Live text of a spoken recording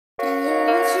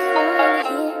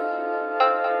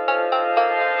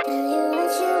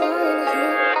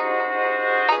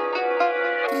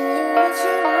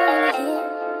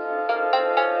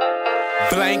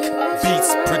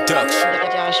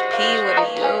HP, what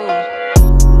it do?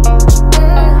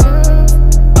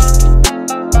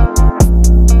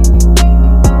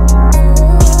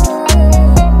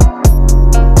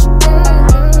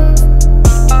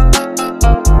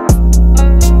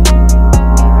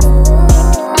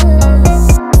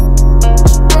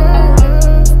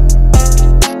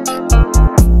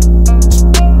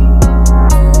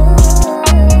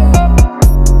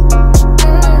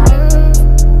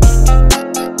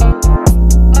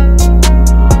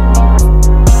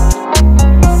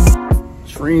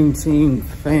 Dream Team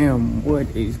fam, what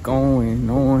is going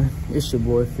on? It's your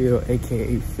boy Phil,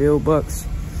 aka Phil Bucks.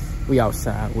 We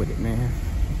outside with it, man.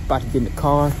 About to get in the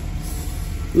car.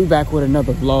 We back with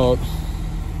another vlog.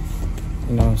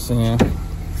 You know what I'm saying?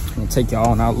 I'm gonna take y'all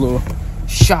on our little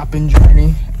shopping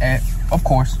journey at, of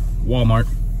course, Walmart.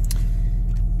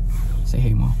 Say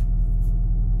hey, mom.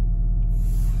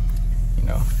 You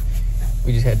know,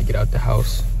 we just had to get out the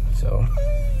house, so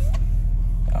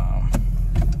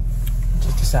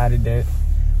decided that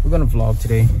we're gonna vlog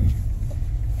today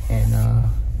and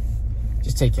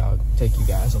just take you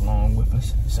guys along with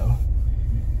us. So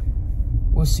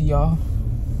we'll see y'all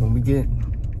when we get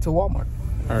to Walmart.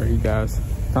 All right, you guys,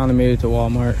 finally made it to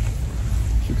Walmart.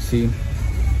 As you can see,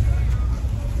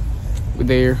 we're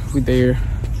there. We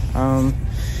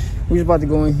just about to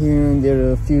go in here and get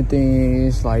a few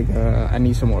things like I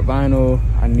need some more vinyl.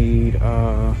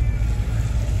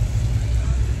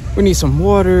 We need some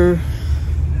water.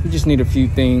 We just need a few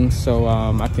things so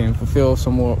I can fulfill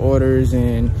some more orders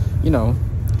and, you know,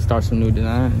 start some new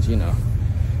designs. You know,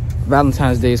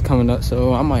 Valentine's Day is coming up,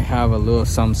 so I might have a little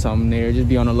something there. Just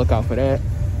be on the lookout for that.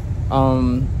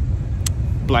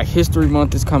 Black History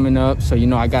Month is coming up, so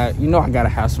I gotta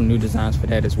have some new designs for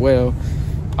that as well.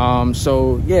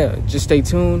 So yeah, just stay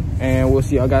tuned and we'll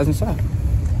see y'all guys inside.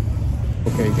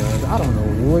 Okay guys, I don't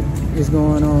know what is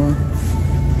going on.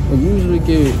 We usually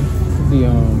get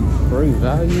the great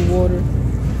value water,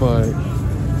 but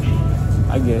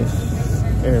I guess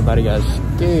everybody got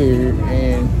scared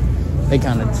and they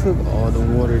kind of took all the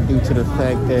water due to the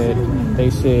fact that they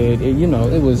said it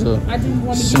was a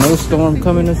snowstorm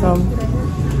coming or something.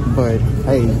 But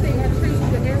hey,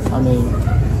 I mean,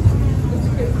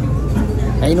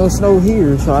 ain't no snow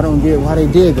here, so I don't get why they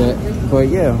did that. But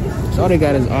yeah, so all they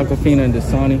got is Aquafina and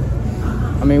Dasani.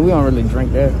 I mean, we don't really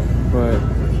drink that, but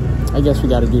I guess we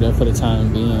got to do that for the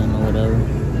time being or whatever.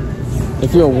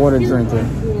 If you're a water drinker,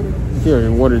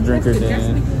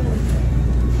 then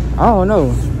I don't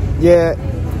know. Yeah.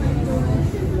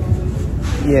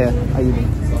 How you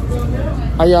doing?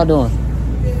 How y'all doing?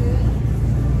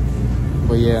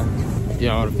 But yeah,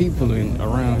 y'all, the people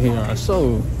around here are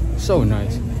so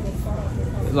nice.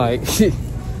 Like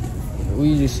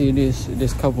we just see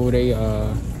this couple. They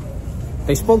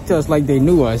spoke to us like they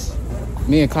knew us.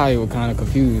 Me and Khiya were kind of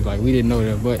confused, like we didn't know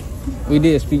them, but we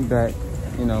did speak back.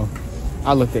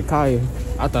 I looked at Khiya,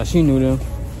 I thought she knew them.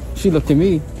 She looked at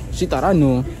me, she thought I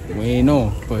knew them. We ain't know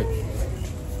them, but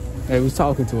they was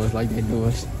talking to us like they knew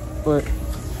us. But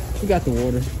we got the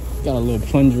water, got a little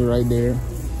plunger right there.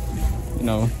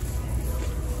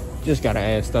 Just gotta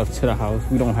add stuff to the house.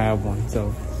 We don't have one,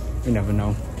 so you never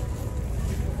know.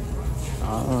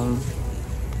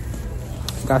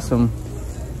 Got some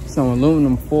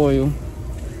aluminum foil.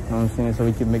 You know what I'm saying? So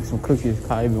we can make some cookies.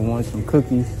 Khiya even wanted some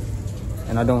cookies.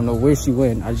 And I don't know where she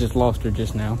went. I just lost her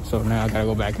just now. So now I gotta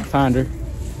go back and find her.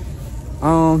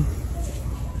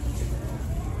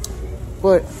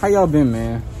 But how y'all been,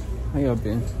 man? How y'all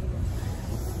been?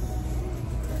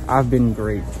 I've been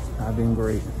great.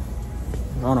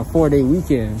 On a 4-day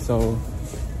weekend. So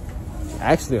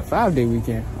actually a 5-day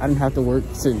weekend. I didn't have to work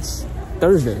since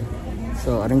Thursday.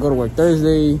 So I didn't go to work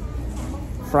Thursday,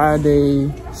 Friday,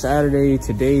 Saturday,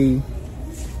 today,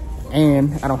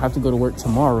 and I don't have to go to work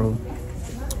tomorrow.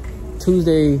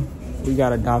 Tuesday, we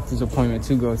got a doctor's appointment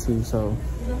to go to, so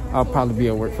I'll probably be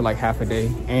at work for like half a day,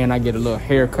 and I get a little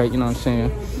haircut, you know what I'm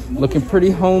saying? Looking pretty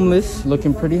homeless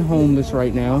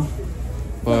right now,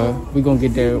 but we're gonna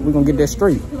get there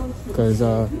straight, because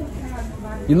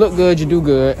you look good, you do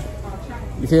good,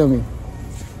 you feel me?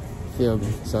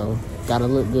 So gotta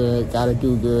look good, gotta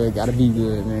do good, gotta be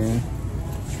good, man.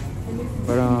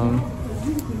 But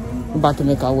we're about to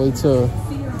make our way to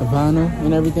the vinyl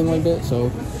and everything like that, so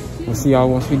we'll see y'all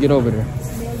once we get over there.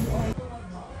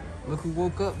 Look who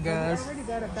woke up, guys.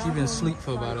 She been asleep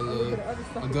for about a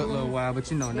good little while, but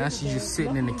now she's just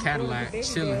sitting in the Cadillac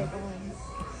chilling.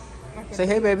 Say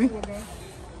hey, baby.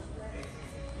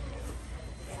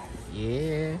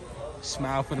 Yeah.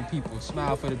 Smile for the people.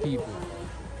 Smile for the people.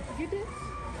 You did?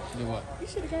 You what? You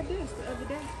should have got this the other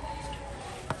day.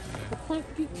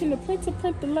 Yeah. Can the printer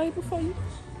print the label for you?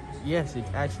 Yes, it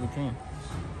actually can.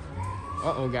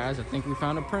 Uh-oh, guys, I think we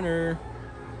found a printer.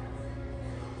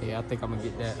 Yeah, I think I'm gonna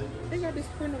get that. They got this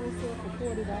printer on sale for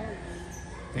 $40.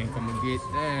 I think I'm gonna get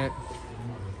that.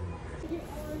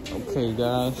 Okay,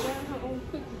 guys.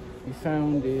 We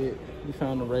found it. We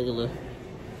found the regular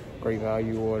great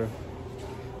value order.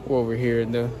 We're over here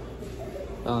in the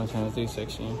Valentine's Day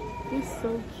section. It's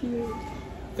so cute.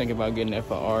 Think about getting that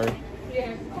for Ari.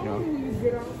 Yeah, you know.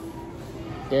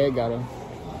 Dad gotta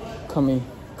come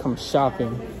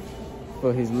shopping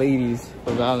for his ladies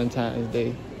for Valentine's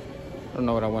Day. I don't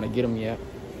know what I want to get them yet,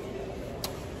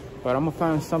 but I'm gonna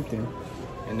find something,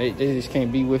 and they just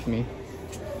can't be with me.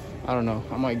 I don't know.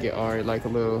 I might get Ari like a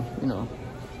little, you know,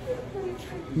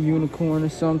 unicorn or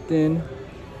something.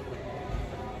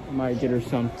 I might get her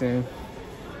something.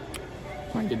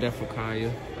 Might get that for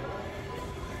Khiya.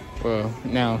 Well,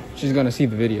 now she's gonna see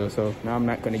the video, so now I'm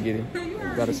not gonna get it.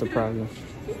 Gotta surprise her.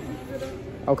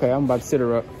 Okay, I'm about to sit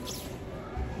her up.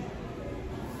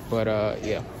 But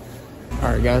yeah. All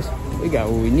right, guys, we got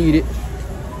what we needed.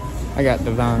 I got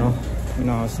the vinyl, you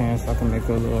know what I'm saying, so I can make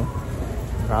a little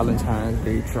Valentine's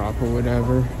Day drop or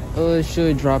whatever. It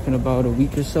should drop in about a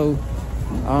week or so.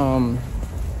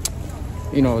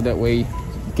 You know, that way you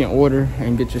can order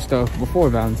and get your stuff before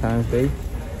Valentine's Day.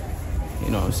 You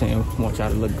know what I'm saying? Want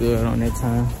y'all to look good on that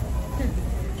time.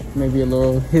 Maybe a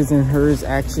little his and hers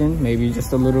action. Maybe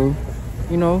just a little,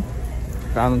 you know,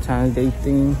 Valentine's Day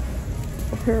theme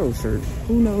apparel shirt.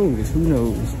 Who knows? Who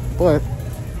knows? But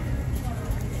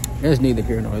there's neither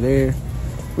here nor there.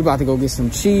 We about to go get some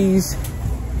cheese,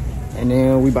 and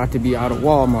then we about to be out of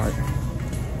Walmart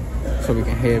so we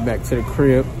can head back to the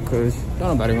crib, because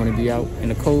don't nobody want to be out in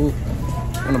the cold.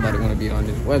 Don't nobody want to be on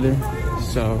this weather.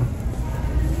 So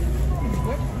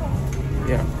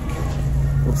yeah,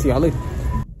 we'll see y'all later.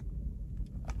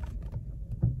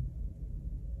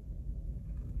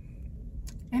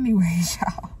 Anyways,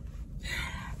 y'all,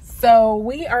 so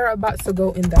we are about to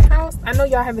go in the house. I know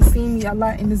y'all haven't seen me a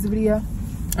lot in this video.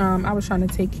 I was trying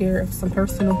to take care of some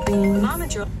personal things.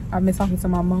 I've been talking to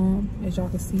my mom. As y'all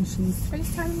can see, she's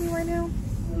FaceTiming me right now.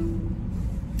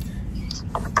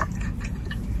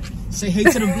 Say hey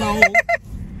to the vlog.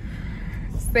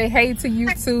 Say hey to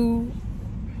YouTube.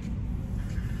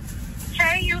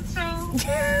 Hey, YouTube.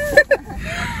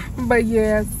 But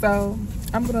yeah, so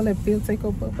I'm gonna let Phil take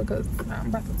over because I'm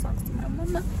about to talk to my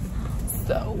mama.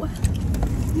 So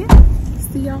yeah,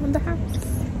 see y'all in the house.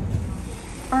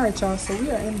 All right, y'all, so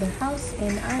we are in the house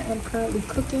and I am currently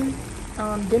cooking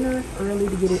dinner early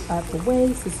to get it out the way,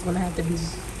 since it's gonna have to be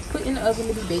put in the oven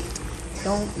to be baked.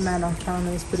 Don't mind our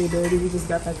counter, it's pretty dirty. We just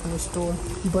got back from the store.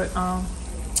 But I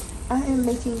am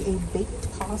making a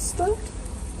baked pasta.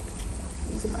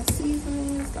 These are my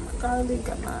seasonings. Got my garlic,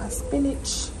 got my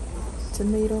spinach,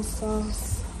 tomato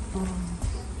sauce.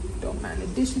 Don't mind the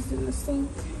dishes in the sink.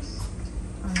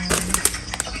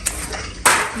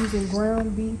 Using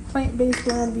ground beef, plant-based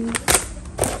ground beef,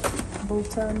 bow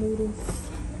tie noodles,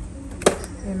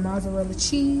 and mozzarella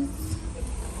cheese.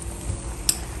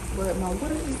 But my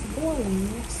water is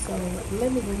boiling, so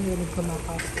let me go ahead and put my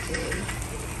pasta in.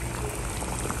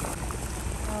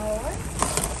 Alright.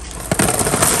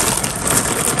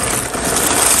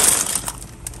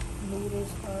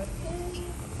 Noodles are in.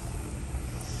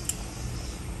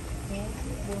 And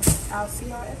I'll see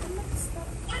y'all at the next step.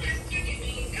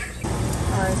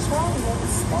 Alright, y'all,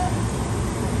 next step.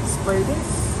 Spray this.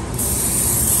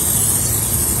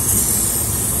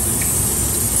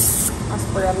 I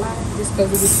spray a lot just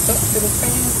because it gets stuck to the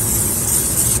fan.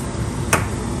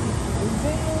 And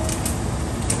then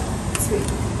take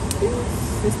this.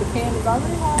 Since the pan is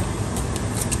already hot.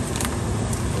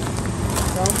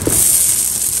 So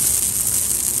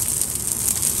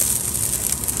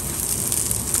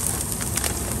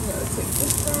I'm gonna take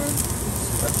this one,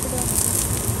 scrub it up.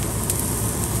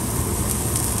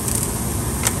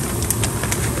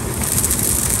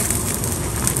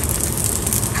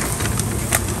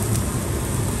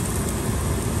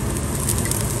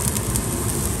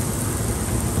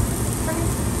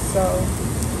 So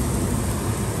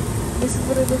this is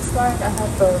what it looks like. I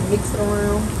have to mix it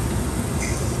around,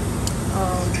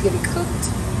 get it cooked.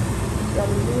 Got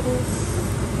the noodles,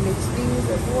 mix these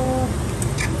as well.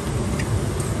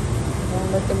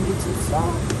 Don't let them get too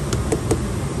soft.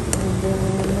 And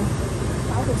then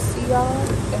I will see y'all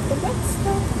at the next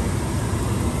step.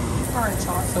 Alright,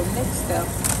 y'all, so next step.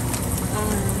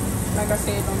 Like I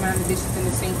said, don't mind the dishes in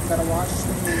the sink. Gotta wash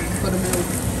them and put them in the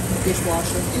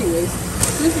dishwasher. Anyways,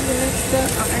 this is the next step.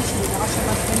 I'm actually washing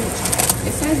my spinach.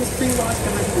 It says it's pre-washed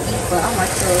and ready to eat, but I like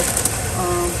to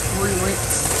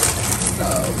re-rinse. So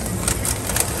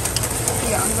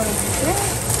yeah, I'm gonna do that.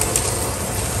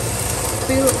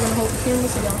 still gonna hold the camera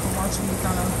so y'all can watch me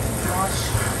kind of wash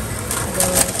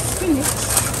the spinach.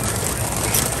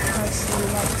 I actually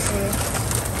like to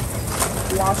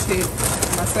wash it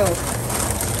myself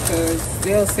because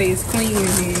they'll say it's clean and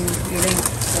then it ain't.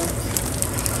 So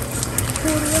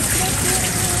pour the rest of that down.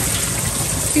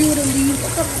 Peel the leaves.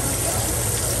 I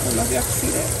don't know if y'all can see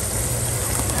that.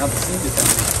 I've seen it.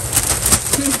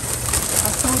 I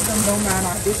told them don't mind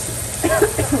our dishes.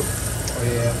 Oh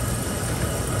yeah.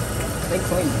 They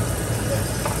clean. Yeah.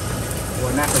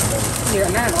 Well, not the bowl.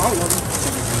 Yeah, not all of them.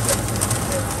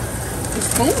 The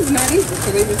spoon's not either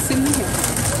because they just sitting here.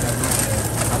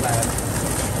 I lied.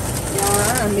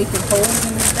 Y'all, I'm making holes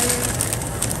in this bag.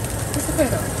 It's okay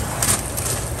though.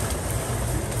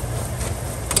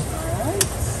 Alright.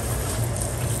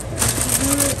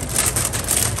 Good.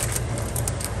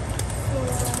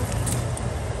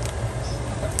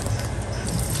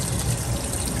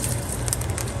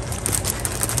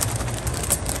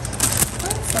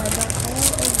 So I got all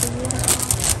of the water out.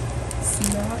 See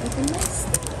y'all at the next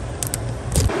step.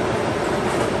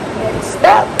 Next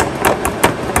step.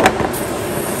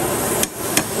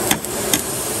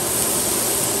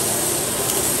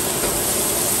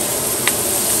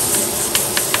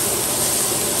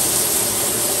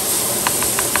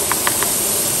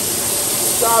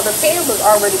 So the pan was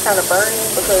already kind of burning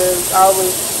because I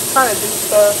was trying to do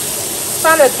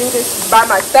this by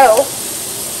myself.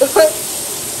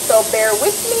 So bear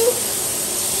with me.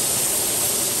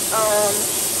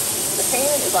 The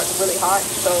pan is like really hot,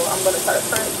 so I'm gonna try to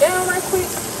turn it down right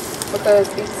quick because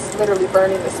it's literally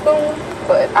burning the spoon.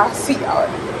 But I'll see y'all.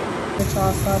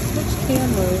 Y'all saw switch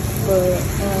cameras, but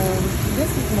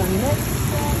this is my next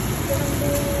step that I'm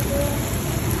doing.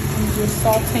 I'm just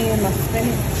sauteing my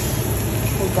spinach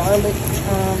with garlic.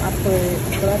 I put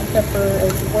black pepper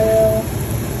as well,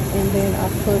 and then I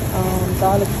put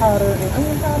garlic powder and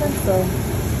onion powder. So.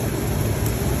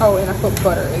 Oh, and I put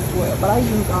butter as well, but I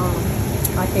use,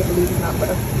 I can't believe it's not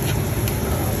butter.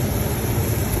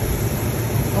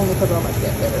 Only because I like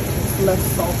that better. It's less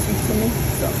salty to me,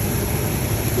 so.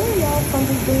 Yeah, y'all, so I'm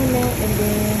just doing that, and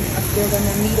then I still got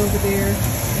my meat over there,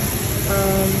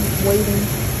 waiting.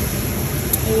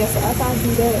 And yeah, so after I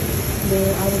do that, then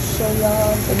I will show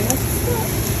y'all the next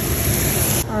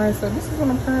step. Alright, so this is what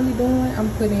I'm currently doing.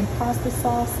 I'm putting pasta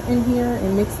sauce in here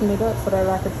and mixing it up so that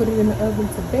I can put it in the oven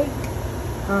to bake.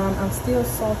 I'm still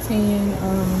sauteing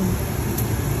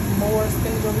more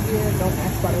spinach over here. Don't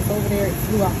ask why it's over there. It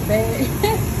flew out the bag.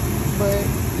 But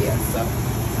yeah, so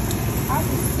I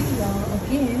will see y'all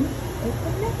again at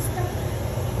the next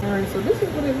time. Alright, so this is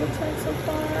what it looks like so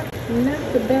far. Not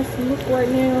the best look right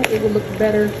now. It will look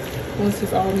better once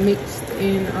it's all mixed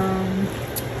and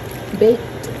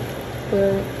baked.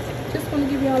 But just want to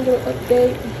give y'all a little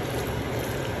update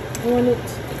on it.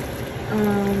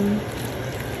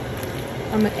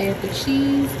 I'm gonna add the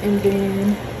cheese and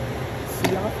then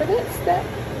see y'all for that step.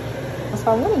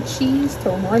 So I want the cheese to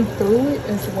run through it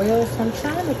as well. So I'm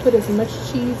trying to put as much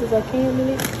cheese as I can in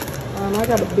it. I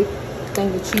got a big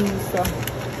thing of cheese, so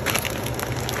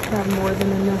I have more than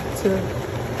enough to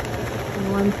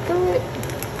run through it.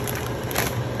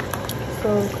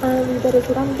 So currently that is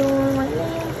what I'm doing right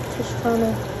now. Just trying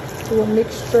to do a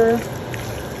mixture.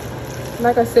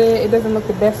 Like I said, it doesn't look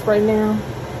the best right now,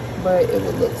 but it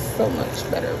would look so much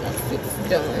better once it's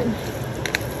done.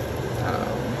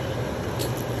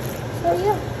 So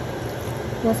yeah,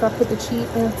 once I put the cheese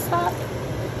on top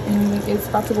and it's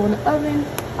about to go in the oven,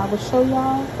 I will show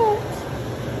y'all that.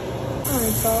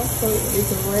 Alright y'all, so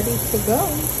it's ready to go.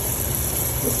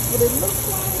 This is what it looks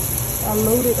like. I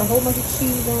loaded a whole bunch of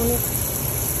cheese on it.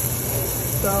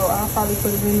 So I'll probably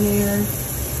put it in there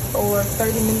for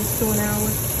 30 minutes to an hour.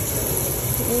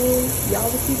 And y'all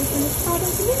will see this in the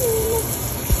product again.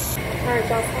 Alright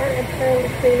y'all, started currently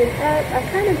cleaning up. I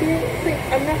kind of did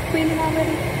enough cleaning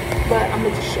already, but I'm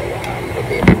gonna just show y'all a little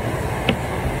bit.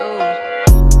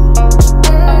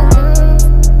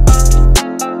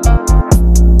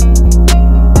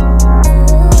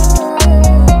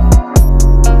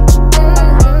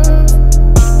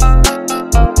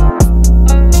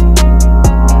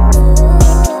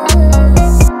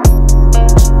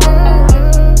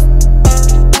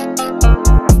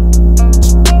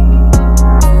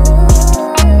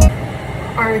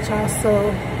 So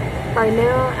right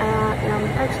now I am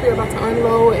actually about to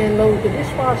unload and load the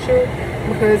dishwasher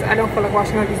because I don't feel like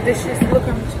washing all these dishes. Look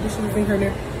how much dishes is in here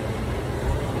now.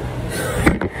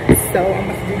 So I'm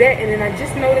about to do that, and then I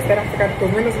just noticed that I forgot to put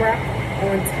lemon wrap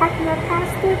on top of my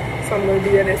pasta, so I'm gonna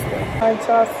do that as well. Alright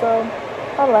y'all, so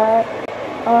I lied.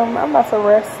 I'm about to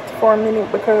rest for a minute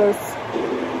because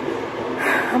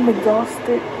I'm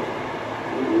exhausted.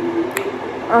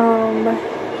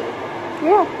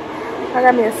 Yeah, I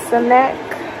got me a snack,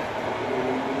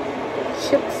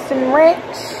 chips and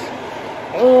ranch,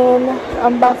 and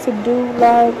I'm about to do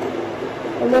like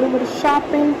a little bit of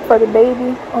shopping for the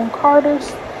baby on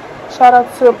Carter's. Shout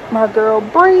out to my girl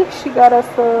Bree. She got us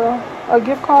a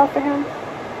gift card for him.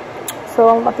 So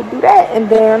I'm about to do that, and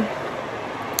then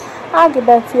I'll get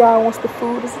back to y'all once the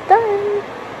food is done.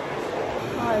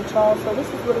 Alright, y'all, so this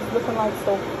is what it's looking like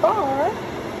so far.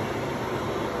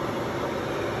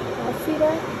 Y'all see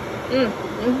that?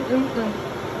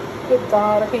 Good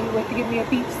God, I can't wait to get me a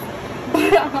piece.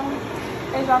 But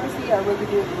as y'all can see, I really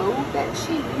did load that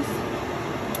cheese.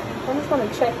 I'm just gonna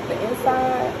check the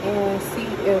inside and see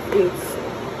if it's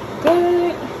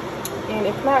good. And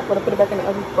if not, I'm gonna put it back in the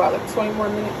oven for like 20 more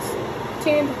minutes.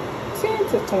 10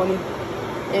 to 20.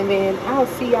 And then I'll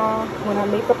see y'all when I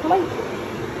make a plate.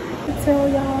 To tell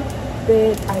y'all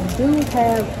that I do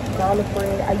have garlic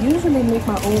bread. I usually make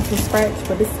my own from scratch,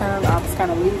 but this time I was kind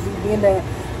of lazy. Being that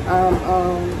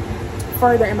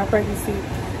further in my pregnancy,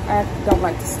 I don't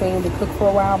like to stand and cook for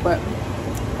a while. But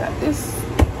got this.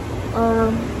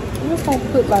 I'm just gonna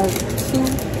put like 2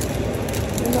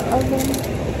 in the oven.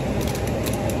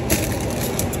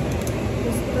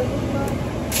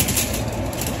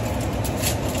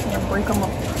 Break them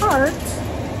apart.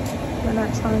 We're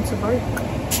not trying to break.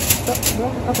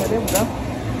 Okay, there we go.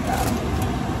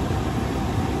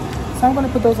 So I'm gonna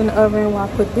put those in the oven while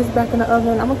I put this back in the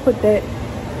oven. I'm gonna put that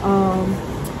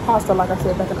pasta, like I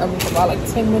said, back in the oven for about like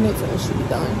 10 minutes and it should be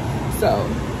done. So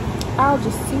I'll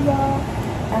just see y'all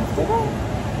after that.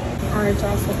 All right,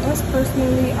 y'all, so us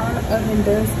personally, our oven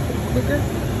does cook quicker.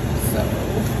 So I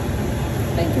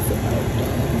think it's about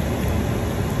done.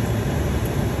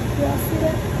 Y'all see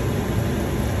that?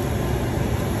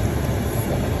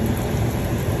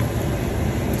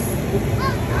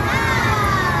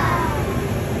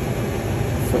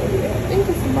 So yeah, I think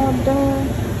it's about done.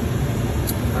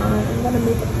 I'm gonna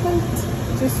make a plate.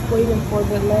 Just waiting for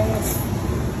the last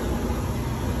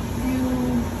few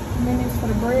minutes for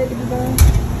the bread to be done,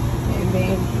 and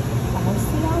then I'll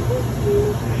see y'all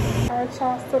next. Alright,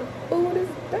 y'all, so the food is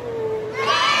done.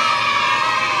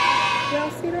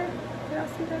 Y'all see that? Y'all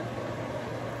see that?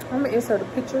 I'm gonna insert a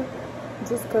picture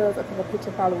just because I think a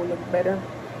picture probably will look better.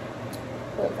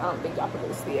 Because I don't think y'all can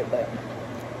really see it, but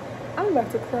I'm about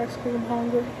to crash because I'm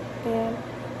hungry, and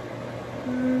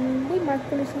we might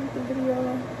finish the video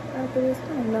after this. I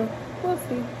don't know. We'll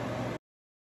see.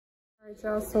 Alright,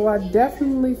 y'all, so I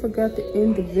definitely forgot to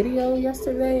end the video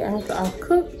yesterday after I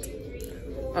cooked.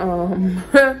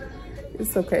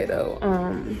 It's okay though.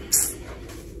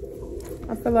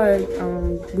 I feel like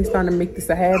we starting to make this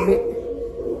a habit,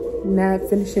 not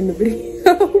finishing the videos.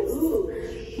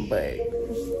 But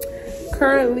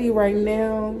currently right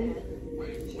now,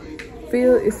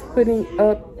 Phil is putting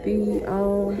up the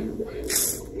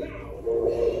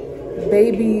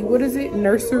baby, what is it,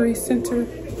 nursery center?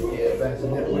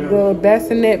 The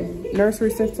bassinet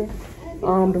nursery center.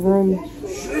 The room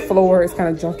floor is kind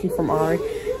of junky from Ari.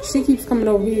 She keeps coming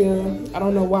over here. I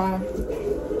don't know why.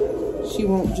 She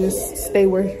won't just stay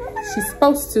where she's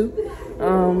supposed to.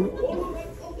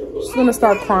 She's gonna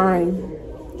start crying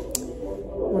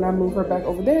when I move her back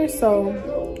over there. So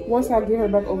once I get her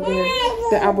back over there,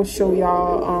 then I will show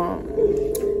y'all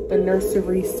the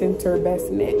nursery center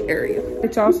bassinet area.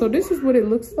 But y'all, so this is what it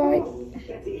looks like.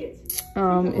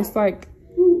 It's like,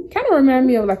 kind of remind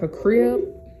me of like a crib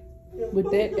with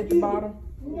that at the bottom.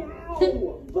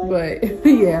 But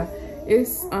yeah,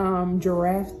 it's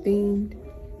giraffe themed.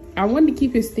 I wanted to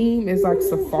keep his theme as like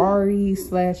safari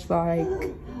 / like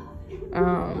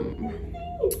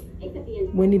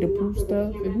Winnie the Pooh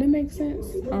stuff, if that makes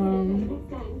sense.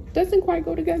 Doesn't quite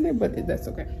go together, but that's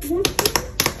okay.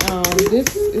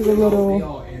 This is a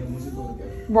little,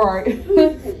 right.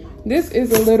 This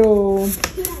is a little,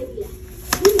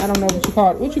 I don't know what you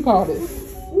call it. What you call this?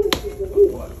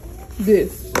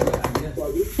 This.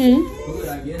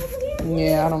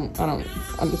 Yeah, I don't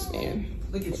understand.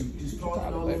 Look at you, just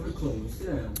crawling all over clothes.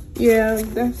 Yeah,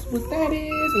 that's what that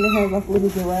is. And it has like little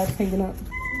giraffes hanging up.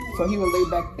 So he will lay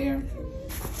back there.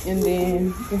 And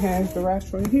then it has the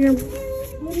giraffes right here.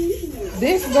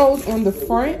 This goes on the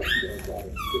front.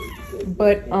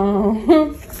 But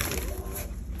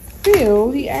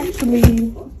Phil, he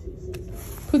actually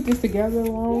put this together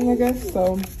wrong, I guess.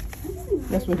 So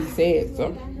that's what he said.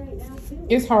 So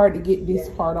it's hard to get this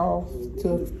part off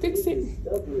to fix it.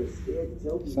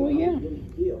 So yeah,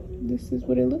 this is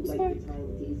what it looks like.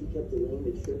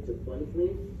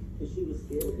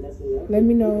 Let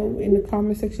me know in the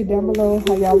comment section down below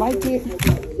how y'all like it,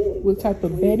 what type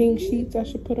of bedding sheets I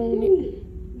should put on it,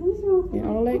 and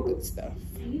all that good stuff.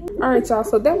 All right, y'all,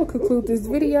 so that will conclude this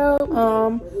video.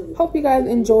 Hope you guys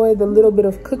enjoyed the little bit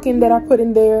of cooking that I put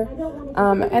in there.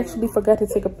 I actually forgot to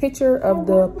take a picture of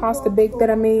the pasta bake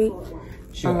that I made.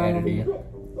 She'll add it in.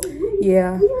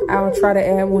 Yeah, I'll try to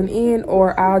add one in,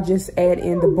 or I'll just add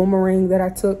in the boomerang that I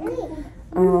took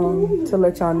to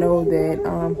let y'all know that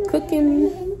cooking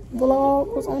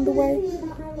vlog was on the way.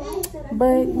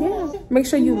 But yeah, make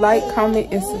sure you like,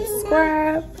 comment, and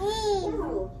subscribe.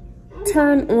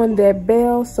 Turn on that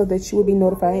bell so that you will be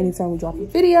notified anytime we drop a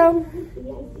video.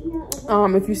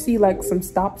 If you see like some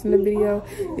stops in the video,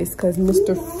 it's because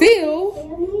Mr.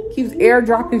 Phil keeps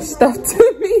airdropping stuff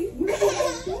to me.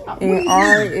 And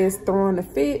Ari is throwing a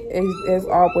fit as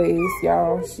always,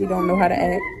 y'all. She don't know how to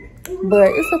act,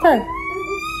 but it's okay.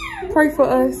 Pray for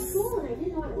us,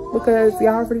 because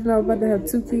y'all already know I'm about to have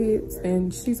 2 kids,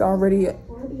 and she's already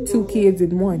 2 kids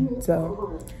in 1.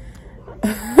 So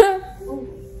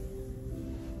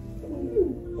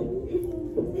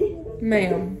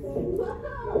ma'am.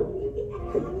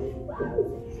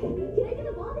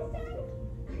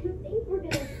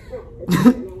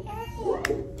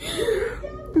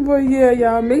 But yeah,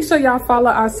 y'all, make sure y'all follow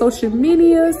our social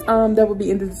medias. That will be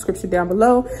in the description down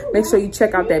below. Make sure you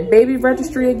check out that baby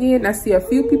registry again. I see a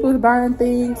few people buying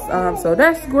things, so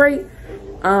that's great.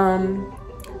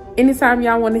 Anytime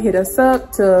y'all want to hit us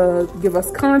up to give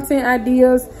us content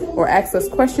ideas or ask us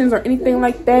questions or anything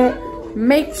like that,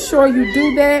 make sure you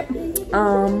do that.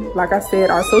 Like I said,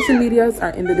 our social medias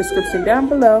are in the description down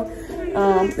below.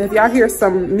 If y'all hear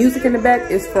some music in the back,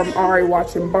 it's from Ari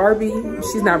watching Barbie.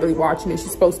 She's not really watching it.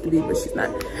 She's supposed to be, but she's not.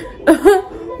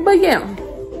 But yeah,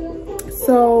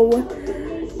 so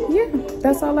yeah,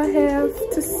 that's all I have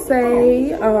to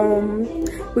say.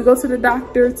 We go to the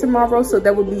doctor tomorrow, so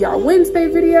that will be our Wednesday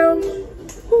video.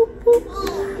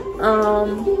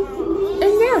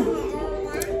 And yeah,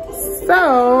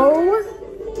 so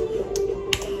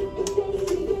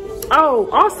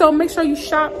also make sure you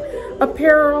shop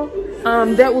apparel.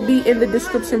 That will be in the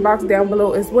description box down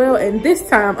below as well. And this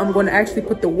time I'm going to actually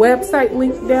put the website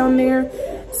link down there.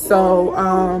 So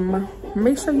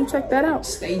make sure you check that out.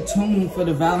 Stay tuned for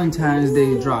the Valentine's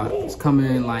Day drop. It's coming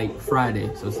in like Friday,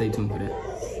 so stay tuned for that.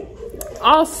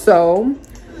 Also,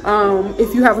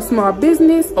 if you have a small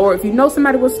business, or if you know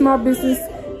somebody with a small business,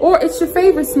 or it's your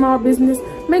favorite small business,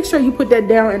 make sure you put that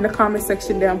down in the comment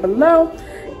section down below.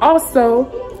 Also,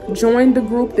 join the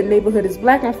group The Neighborhood is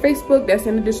Black on Facebook. That's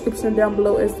in the description down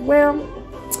below as well.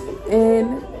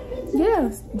 And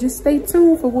yeah, just stay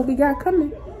tuned for what we got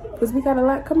coming, because we got a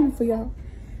lot coming for y'all,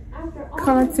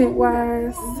 content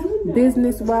wise,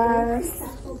 business wise,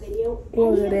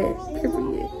 all of that,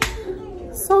 period.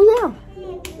 So yeah,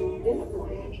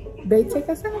 they take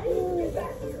us out. All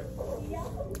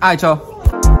right, y'all.